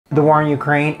The war in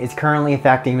Ukraine is currently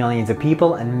affecting millions of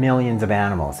people and millions of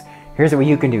animals. Here's what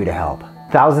you can do to help.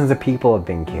 Thousands of people have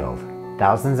been killed.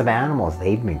 Thousands of animals,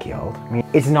 they've been killed. I mean,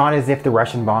 it's not as if the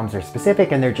Russian bombs are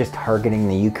specific and they're just targeting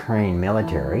the Ukraine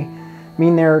military. I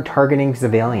mean, they're targeting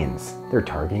civilians. They're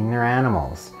targeting their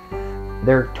animals.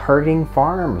 They're targeting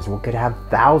farms. We could have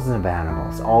thousands of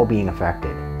animals all being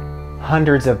affected.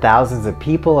 Hundreds of thousands of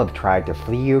people have tried to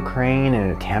flee Ukraine in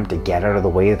an attempt to get out of the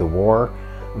way of the war.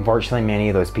 Unfortunately, many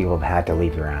of those people have had to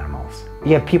leave their animals.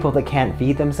 You have people that can't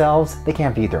feed themselves. They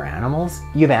can't feed their animals.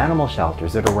 You have animal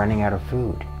shelters that are running out of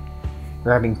food.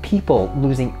 You're having people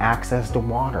losing access to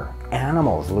water.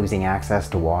 Animals losing access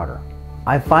to water.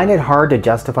 I find it hard to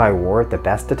justify war at the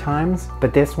best of times,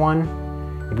 but this one,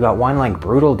 you've got one like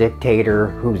brutal dictator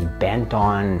who's bent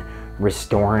on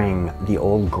restoring the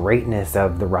old greatness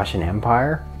of the Russian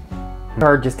Empire. It's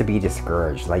hard just to be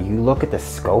discouraged. Like, you look at the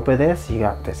scope of this, you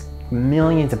got this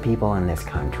millions of people in this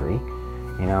country,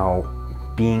 you know,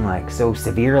 being like so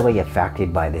severely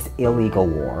affected by this illegal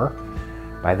war,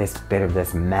 by this bit of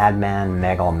this madman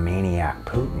megalomaniac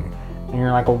Putin. And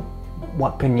you're like, well,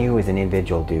 what can you as an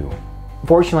individual do?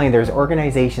 Fortunately, there's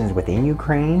organizations within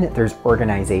Ukraine, there's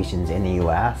organizations in the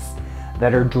US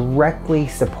that are directly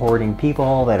supporting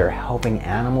people that are helping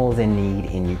animals in need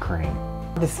in Ukraine.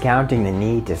 Discounting the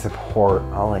need to support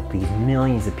all like these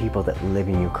millions of people that live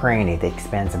in Ukraine at the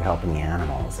expense of helping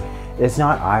animals. It's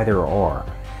not either or.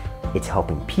 It's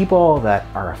helping people that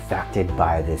are affected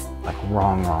by this like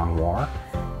wrong war,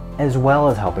 as well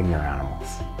as helping their animals.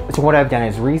 So what I've done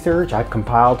is research. I've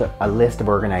compiled a list of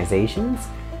organizations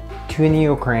to the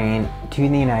Ukraine, to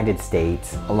the United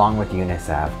States, along with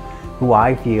UNICEF, who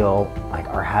I feel like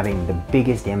are having the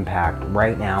biggest impact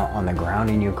right now on the ground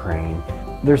in Ukraine.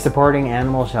 They're supporting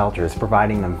animal shelters,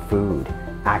 providing them food,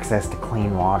 access to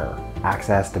clean water,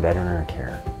 access to veterinary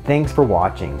care. Thanks for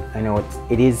watching. I know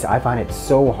I find it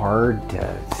so hard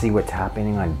to see what's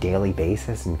happening on a daily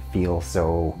basis and feel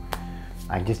so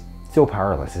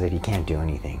powerless, as if you can't do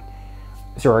anything.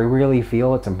 So I really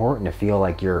feel it's important to feel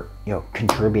like you're,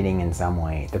 contributing in some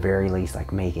way, at the very least,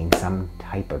 like making some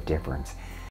type of difference.